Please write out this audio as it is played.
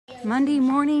Monday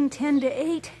morning, 10 to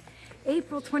 8,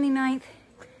 April 29th.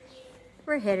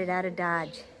 We're headed out of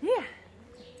Dodge. Yeah.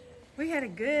 We had a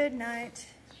good night,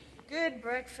 good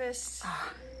breakfast,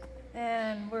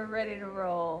 and we're ready to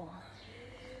roll.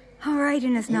 All right,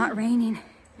 and it's not raining.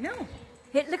 No.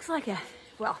 It looks like a,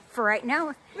 well, for right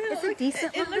now, it's a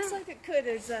decent It looks like it could.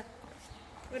 There's a,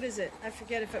 what is it? I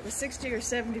forget if it was 60 or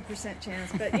 70%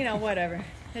 chance, but you know, whatever.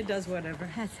 It does whatever.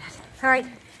 That's it. All right.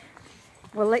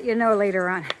 We'll let you know later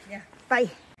on. Yeah. Bye.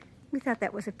 We thought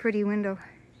that was a pretty window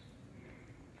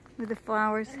with the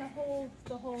flowers. And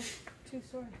the whole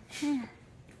two-story. Yeah.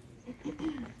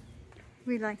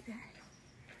 We like that.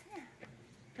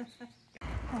 Yeah.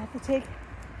 I have to take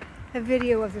a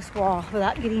video of this wall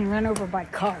without getting run over by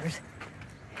cars.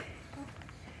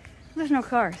 There's no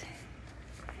cars.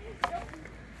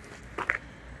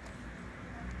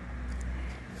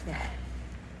 Yeah.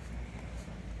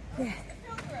 Yeah.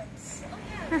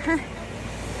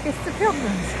 It's the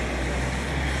Pilgrims.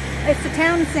 It's the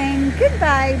town saying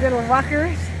goodbye, little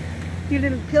walkers, you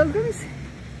little pilgrims.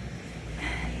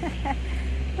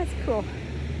 That's cool.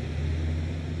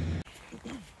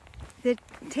 They're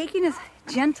taking us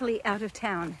gently out of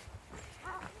town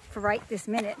for right this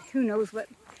minute. Who knows what?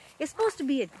 It's supposed to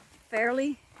be a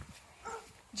fairly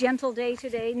gentle day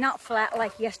today, not flat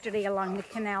like yesterday along the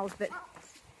canals, but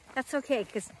that's okay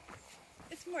because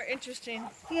it's more interesting.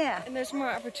 Yeah. And there's more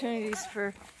opportunities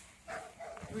for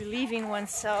relieving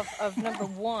oneself of number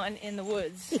one in the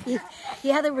woods.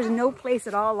 Yeah, there was no place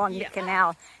at all along the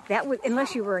canal. That was,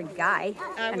 unless you were a guy.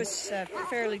 I was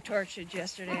fairly tortured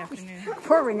yesterday afternoon.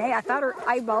 Poor Renee, I thought her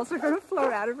eyeballs were going to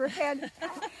float out of her head.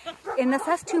 Unless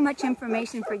that's too much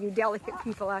information for you delicate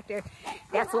people out there.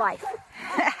 That's life.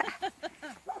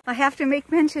 I have to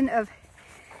make mention of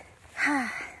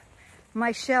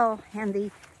my shell and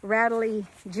the rattly,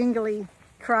 jingly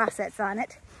cross that's on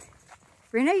it.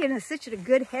 Renee is such a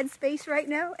good headspace right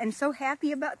now and so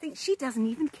happy about things. She doesn't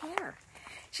even care.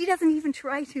 She doesn't even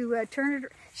try to turn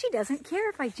it. She doesn't care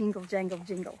if I jingle, jangle,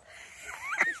 jingle.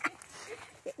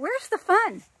 Where's the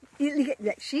fun?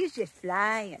 She's just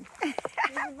flying.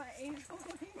 My angel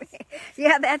wings.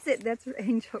 Yeah, that's it. That's her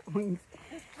angel wings.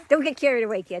 Don't get carried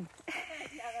away, kid.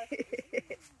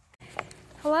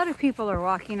 A lot of people are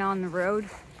walking on the road.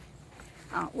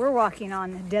 We're walking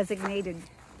on the designated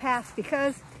path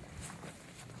because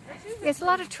it's a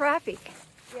lot of traffic.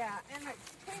 Yeah, and it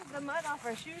cleaned the mud off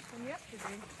our shoes from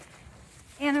yesterday.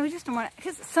 And we just don't want to,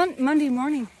 because Monday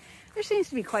morning, there seems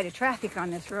to be quite a traffic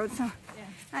on this road, so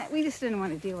we just didn't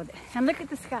want to deal with it. And look at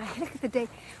the sky, look at the day.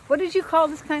 What did you call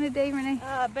this kind of day, Renee?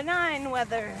 Benign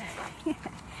weather. Yeah.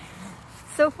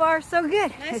 So far, so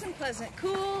good. Nice and pleasant.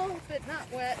 Cool, but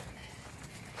not wet.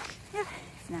 Yeah,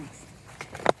 it's nice.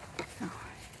 Oh.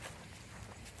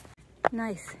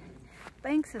 Nice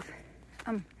banks of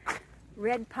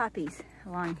red poppies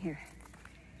along here.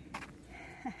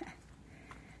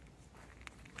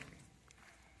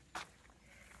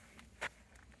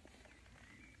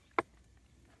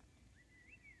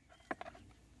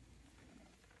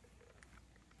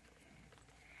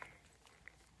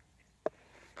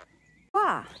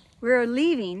 We're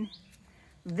leaving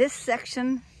this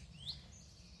section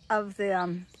of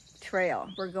the trail.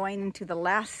 We're going into the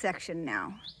last section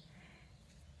now.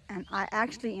 And I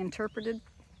actually interpreted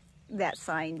that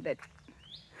sign, but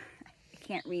I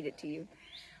can't read it to you.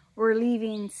 We're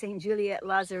leaving St. Juliette,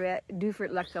 Lazaret,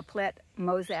 Dufert-la-Caplette,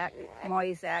 Mozac,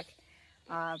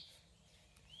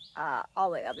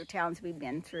 all the other towns we've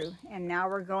been through. And now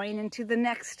we're going into the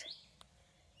next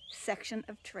section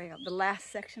of trail, the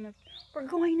last section of, we're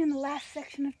going in the last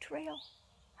section of trail.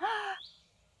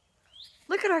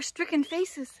 Look at our stricken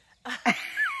faces.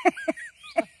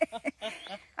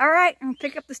 All right, and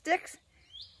pick up the sticks.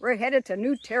 We're headed to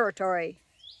new territory.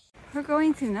 We're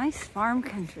going through nice farm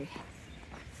country.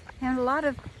 And a lot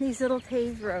of these little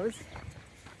paved roads,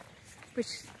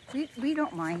 which we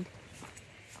don't mind.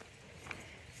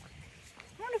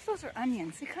 I wonder if those are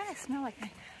onions. They kind of smell like,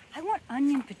 I want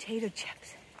onion potato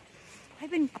chips. I've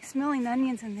been smelling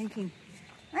onions and thinking,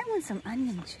 I want some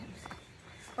onion chips.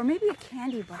 Or maybe a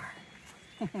candy bar.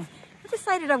 I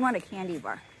decided I want a candy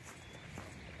bar.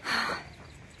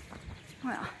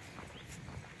 Well,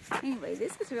 anyway,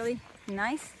 this is really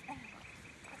nice.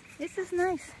 This is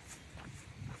nice.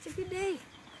 It's a good day.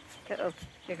 Uh-oh,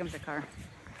 here comes a car.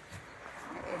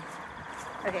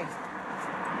 Okay,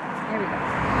 here we go.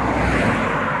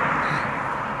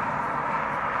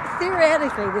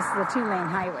 Theoretically, this is a 2-lane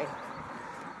highway.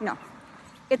 No,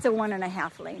 it's a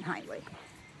 1.5-lane highway.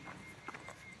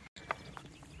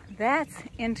 That's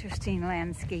interesting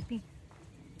landscaping.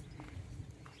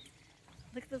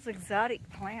 Look at those exotic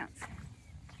plants.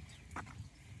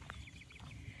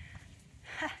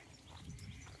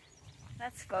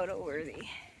 That's photo worthy.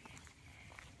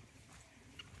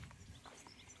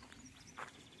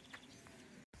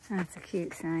 That's a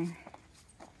cute sign.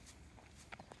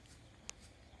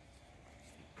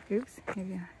 Oops, here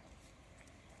you go.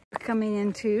 We're coming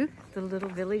into the little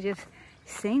village of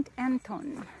Saint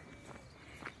Anton.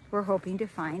 We're hoping to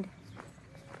find,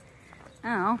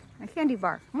 oh, a candy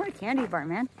bar. More a candy bar,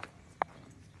 man.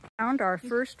 Found our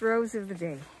first rose of the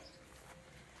day.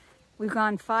 We've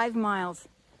gone 5 miles.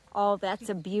 Oh, that's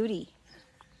a beauty.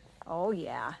 Oh,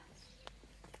 yeah.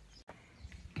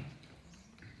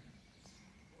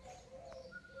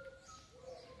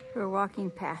 We're walking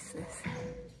past this.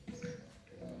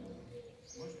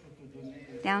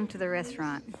 Down to the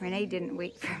restaurant. Renee didn't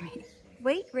wait for me.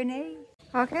 Wait, Renee.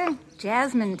 Okay,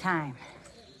 jasmine time.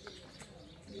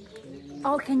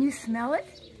 Oh, can you smell it?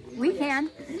 We can.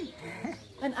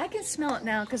 And I can smell it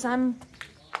now because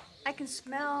I can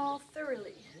smell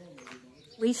thoroughly.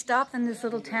 We stopped in this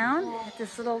little town, at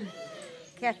this little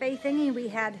cafe thingy. We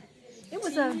had, it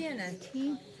was tea and a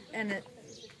tea and a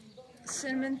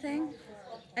cinnamon thing.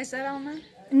 Is that on there?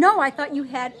 No, I thought you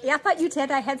had, I thought you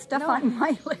said I had stuff on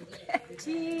my lip.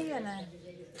 Tea and a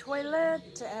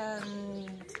toilet and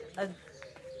a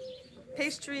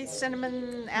pastry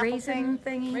cinnamon apple Raisin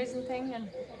thing. thingy. Raisin thing.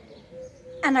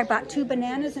 And I bought 2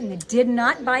 bananas and I did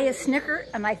not buy a Snicker,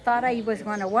 and I thought I was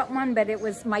going to want one, but it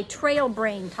was my trail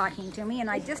brain talking to me and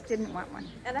I just didn't want one.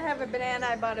 And I have a banana.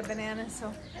 I bought a banana,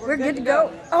 so we're good to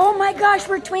go. Oh my gosh,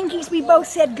 we're Twinkies. We both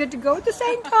said good to go at the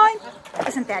same time.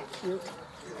 Isn't that cute?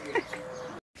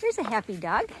 Here's a happy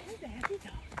dog. Here's a happy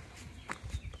dog.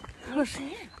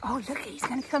 Oh, look, he's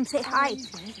going to come say hi.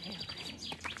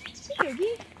 Hey,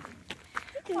 baby.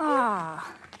 Oh,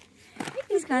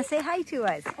 he's going to say hi to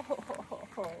us.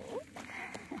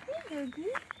 Hey, baby.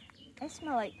 I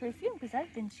smell like perfume because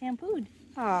I've been shampooed.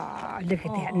 Oh, look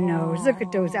at that nose. Look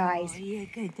at those eyes.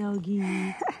 Look at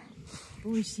doggy.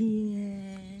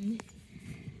 Ocean.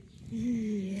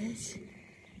 Yes.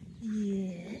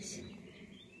 Yes.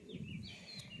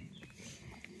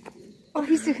 Oh,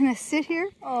 he's just going to sit here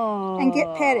and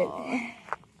get petted.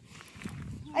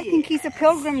 I think he's a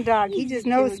pilgrim dog. He just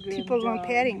knows people won't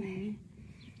pet him.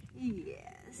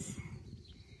 Yes.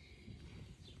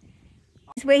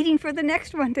 He's waiting for the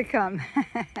next one to come.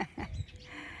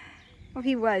 Oh,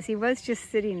 he was. He was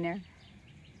just sitting there.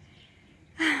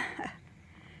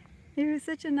 He was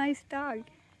such a nice dog.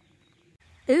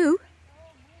 Ooh.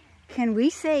 Can we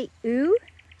say ooh?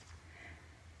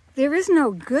 There is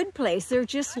no good place. There's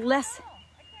just less.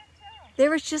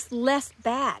 There is just less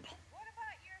bad. What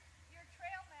about your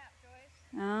trail map,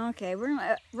 Joyce? Okay, we're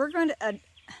going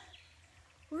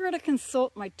to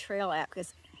consult my trail app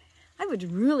because I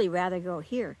would really rather go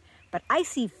here, but I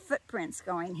see footprints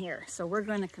going here, so we're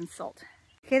going to consult.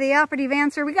 Okay, the operative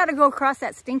answer: we got to go across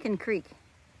that stinking creek.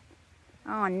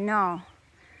 Oh no.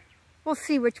 We'll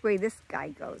see which way this guy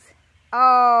goes.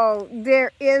 Oh,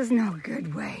 there is no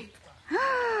good way.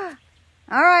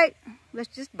 All right, let's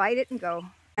just bite it and go.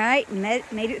 All right,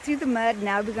 made it through the mud.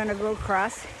 Now we're going to go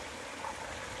across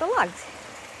the logs.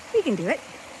 We can do it.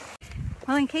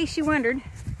 Well, in case you wondered,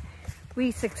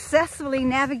 we successfully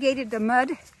navigated the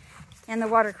mud and the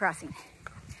water crossing.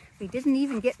 We didn't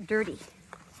even get dirty,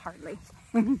 hardly.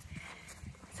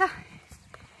 So,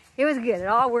 it was good. It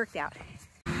all worked out.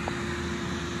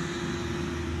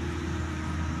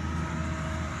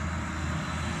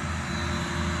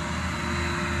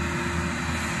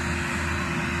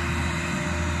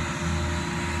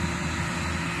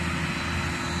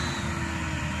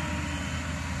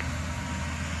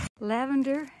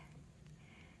 Lavender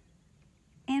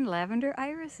and lavender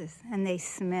irises, and they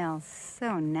smell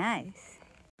so nice.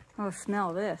 Oh,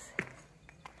 smell this.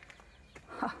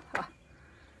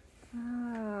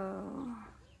 Oh,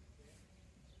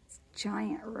 it's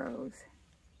giant rose.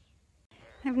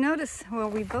 I've noticed, well,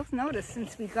 we both noticed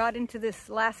since we got into this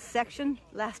last section,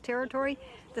 last territory,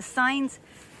 the signs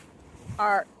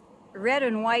are red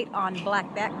and white on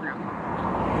black background.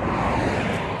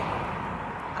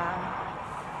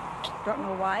 Don't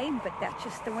know why, but that's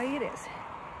just the way it is.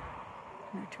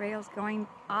 And the trail's going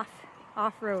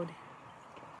off-road.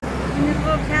 In this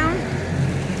little town,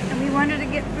 and we wanted to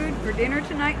get food for dinner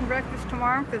tonight and breakfast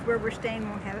tomorrow because where we're staying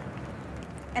won't have it.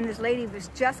 And this lady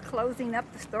was just closing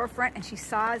up the storefront, and she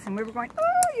saw us, and we were going,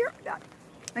 oh, you're done.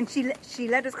 And she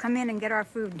let us come in and get our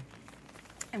food,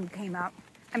 and we came out.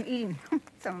 I'm eating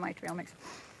some of my trail mix.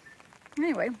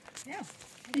 Anyway, Yeah.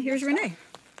 here's Renee.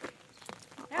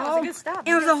 That was a good stop.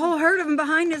 There was a whole herd of them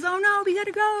behind us. Oh no, we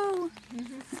gotta go.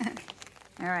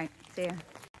 All right, see ya.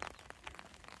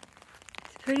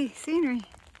 It's pretty scenery.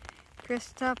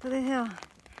 Across the top of the hill.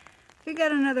 We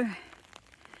got another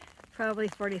Probably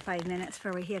 45 minutes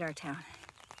before we hit our town.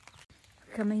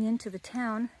 Coming into the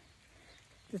town,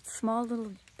 the small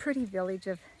little pretty village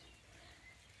of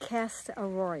Casta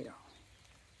Arroyo.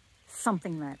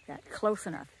 Something like that, close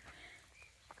enough.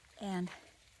 And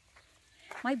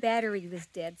my battery was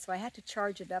dead, so I had to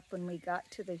charge it up when we got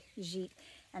to the jeep,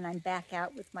 and I'm back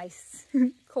out with my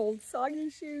cold,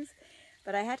 soggy shoes.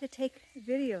 But I had to take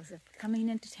videos of coming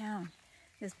into town.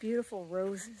 There's beautiful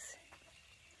roses.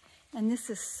 And this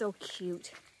is so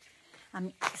cute. I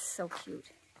mean, it's so cute,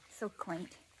 so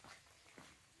quaint.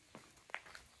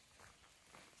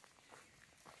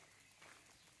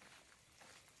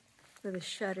 With the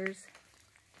shutters,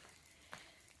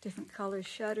 different color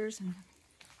shutters and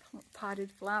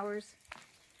potted flowers.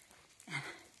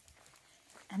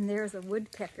 And there's a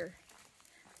woodpecker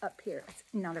up here. It's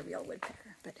not a real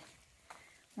woodpecker, but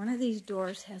one of these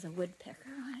doors has a woodpecker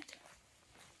on it.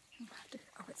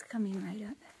 Oh, it's coming right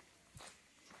up.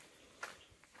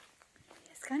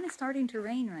 It's kind of starting to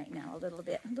rain right now a little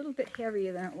bit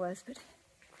heavier than it was, but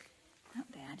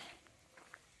not bad.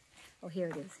 Oh, here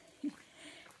it is.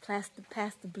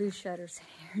 Past the blue shutters.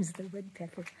 Here's the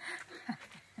woodpecker.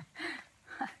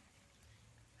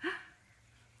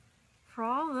 For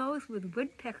all those with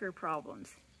woodpecker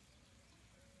problems,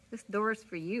 this door is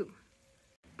for you.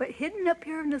 But hidden up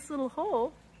here in this little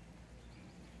hole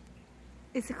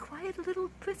is a quiet little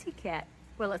pussycat.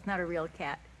 Well, it's not a real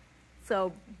cat.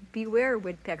 So beware,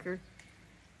 woodpecker.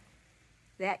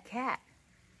 That cat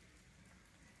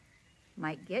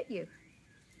might get you.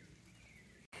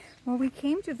 Well, we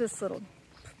came to this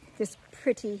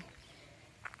pretty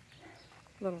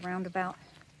little roundabout,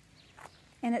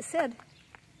 and it said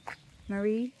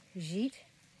Marie Gite.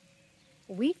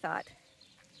 We thought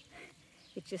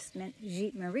it just meant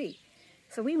Gite Marie.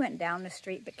 So we went down the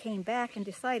street, but came back and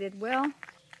decided, well,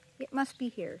 it must be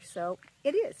here. So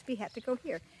it is. We had to go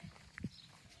here.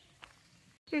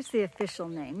 Here's the official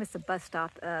name. It's the bus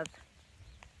stop of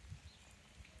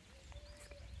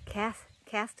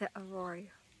Casta Arroyo.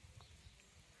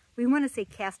 We want to say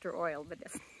castor oil, but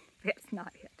that's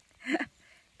not it.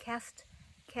 Casta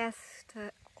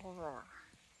Arroyo.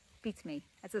 Beats me.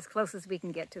 That's as close as we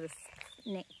can get to this,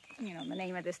 the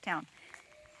name of this town.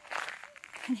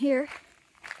 And here,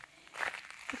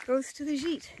 it goes to the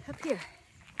Gite up here.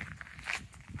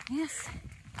 Yes.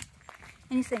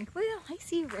 And you think, well, I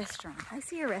see a restaurant. I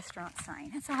see a restaurant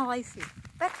sign. That's all I see.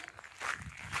 But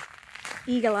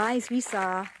eagle eyes, we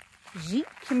saw Gite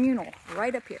Communal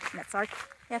right up here. That's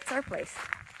our place.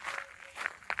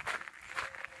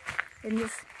 In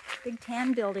this big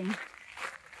tan building.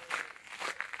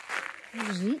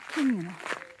 Gite Communal.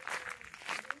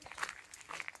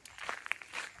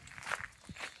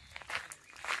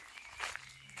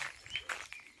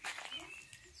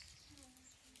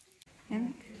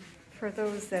 And for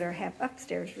those that have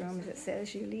upstairs rooms, it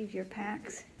says you leave your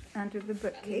packs under the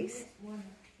bookcase.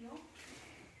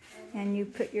 And you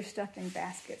put your stuff in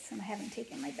baskets. And I haven't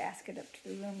taken my basket up to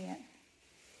the room yet.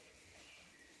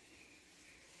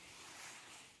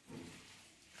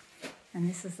 And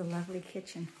this is the lovely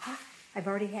kitchen. I've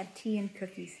already had tea and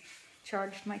cookies.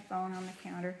 Charged my phone on the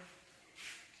counter.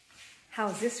 How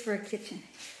is this for a kitchen?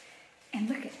 And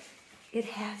look at it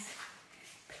has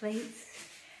plates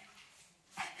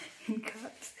and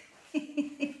cups.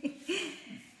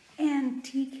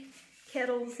 Antique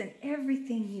kettles and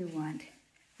everything you want.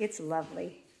 It's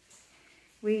lovely.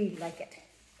 We like it.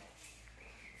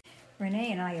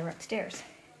 Renee and I are upstairs.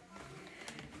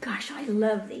 Gosh, I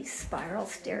love these spiral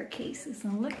staircases.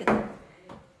 And look at the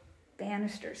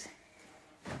banisters.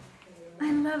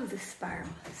 I love the spiral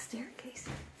staircase.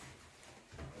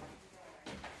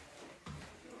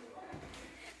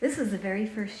 This is the very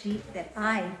first Gite that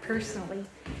I personally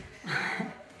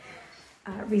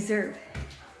reserved.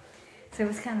 So it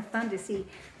was kind of fun to see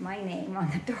my name on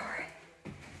the door.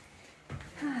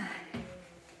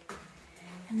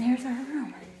 And there's our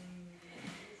room.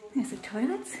 There's the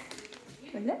toilets,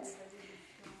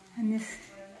 and this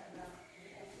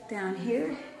down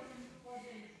here,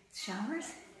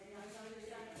 showers.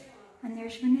 And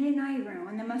there's Renee and I room,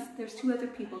 and there's two other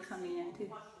people coming in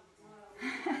too.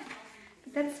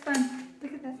 But that's fun.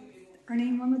 Look at that, our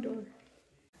name on the door.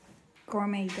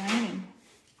 Gourmet dining.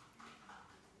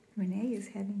 Renee is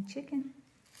having chicken.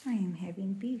 I am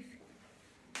having beef.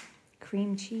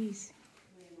 Cream cheese.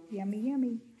 Yummy,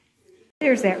 yummy.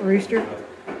 There's that rooster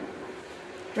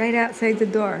right outside the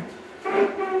door,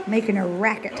 making a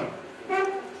racket.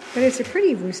 But it's a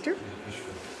pretty rooster.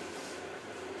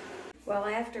 Well,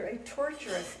 after a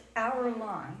torturous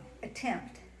hour-long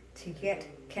attempt to get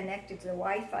connected to the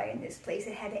Wi-Fi in this place,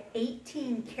 it had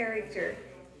 18 character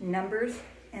numbers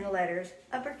in letters,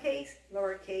 uppercase,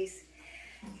 lowercase,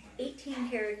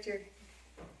 18-character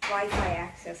Wi-Fi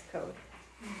access code.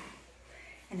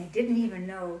 And they didn't even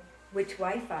know which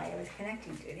Wi-Fi I was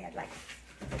connecting to. They had like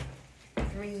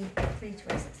three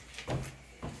choices.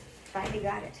 Finally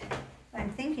got it. I'm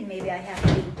thinking maybe I have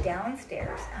to be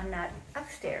downstairs. I'm not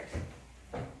upstairs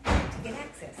to get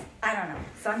access. I don't know.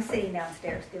 So I'm sitting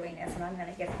downstairs doing this, and I'm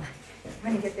gonna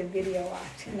get the video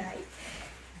off tonight.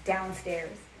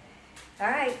 Downstairs. All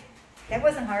right. That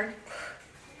wasn't hard.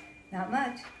 Not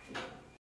much.